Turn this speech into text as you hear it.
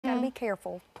be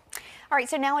careful. All right,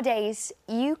 so nowadays,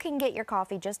 you can get your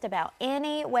coffee just about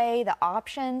any way. The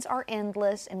options are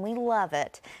endless, and we love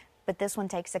it. But this one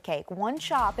takes the cake. One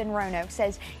shop in Roanoke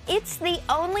says it's the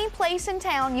only place in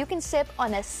town you can sip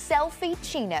on a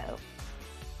selfiecino.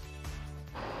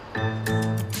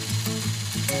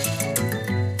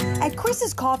 At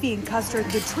Chris's Coffee and Custard,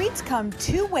 the treats come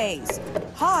two ways,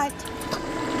 hot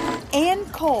and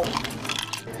cold.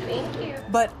 Thank you.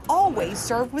 But always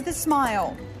served with a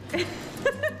smile.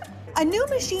 A new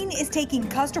machine is taking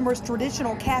customers'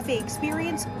 traditional cafe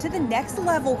experience to the next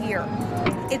level here.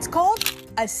 It's called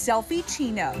a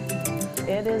selfiecino.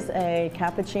 It is a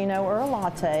cappuccino or a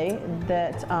latte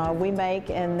that we make,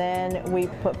 and then we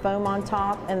put foam on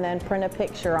top and then print a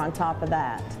picture on top of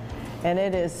that. And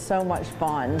it is so much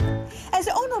fun. As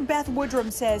owner Beth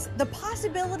Woodrum says, the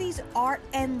possibilities are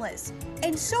endless,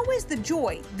 and so is the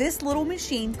joy this little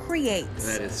machine creates.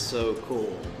 That is so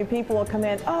cool. People will come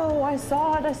in, oh, I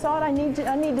saw it, I need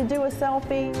to do a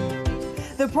selfie.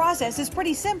 The process is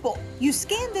pretty simple. You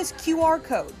scan this QR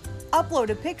code, upload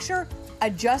a picture,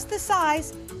 adjust the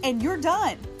size, and you're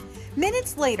done.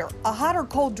 Minutes later, a hot or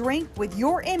cold drink with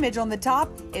your image on the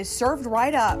top is served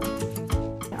right up.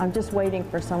 I'm just waiting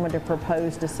for someone to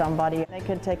propose to somebody. They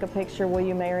could take a picture, will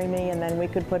you marry me? And then we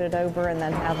could put it over and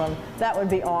then have them. That would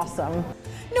be awesome.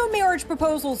 No marriage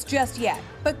proposals just yet,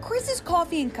 but Chris's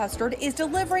Coffee and Custard is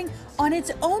delivering on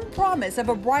its own promise of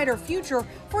a brighter future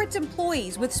for its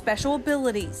employees with special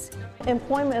abilities.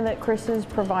 Employment at Chris's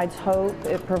provides hope,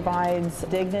 it provides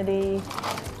dignity,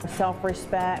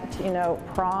 self-respect,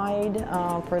 pride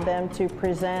for them to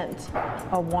present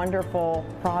a wonderful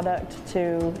product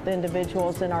to the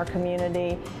individuals in our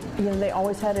community. They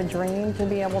always had a dream to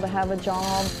be able to have a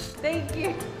job. Thank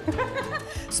you.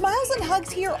 Smiles and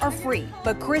hugs here are free,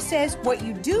 but Chris says what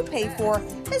you do pay for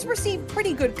has received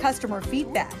pretty good customer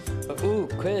feedback. Ooh,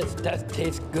 Chris, that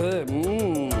tastes good.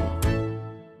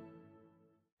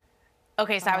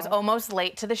 Okay, so I was almost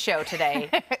late to the show today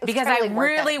because I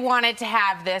really wanted to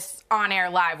have this on air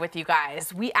live with you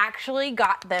guys. We actually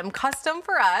got them custom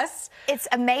for us. It's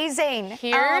amazing.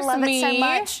 Here's I love me, it so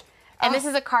much. And this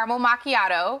is a caramel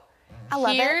macchiato. I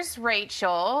love Here's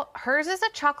Rachel. Hers is a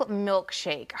chocolate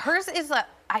milkshake. Hers is a,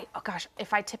 oh gosh,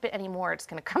 if I tip it anymore, it's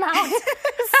gonna come out. So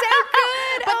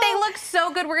good. But they look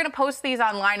so good. We're gonna post these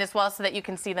online as well so that you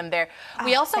can see them there.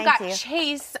 We also got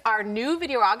Chase, our new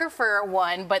videographer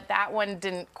one, but that one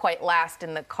didn't quite last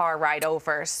in the car ride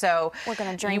over. So we're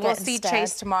gonna drink you will see instead.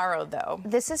 Chase tomorrow though.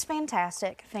 This is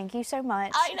fantastic. Thank you so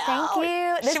much. I know. Thank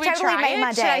you. This Should we totally try made it?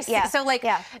 my day. Yeah. So like,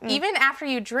 even after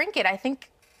you drink it, I think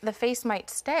the face might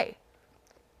stay.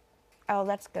 Oh,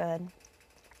 that's good.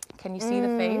 Can you see the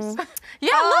face?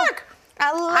 Yeah, look!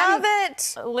 I love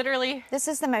it. Literally. This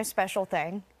is the most special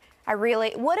thing.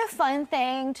 What a fun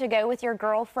thing to go with your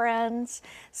girlfriends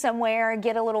somewhere,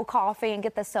 get a little coffee and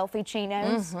get the selfie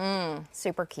chinos.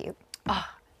 Super cute. Oh,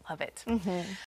 love it.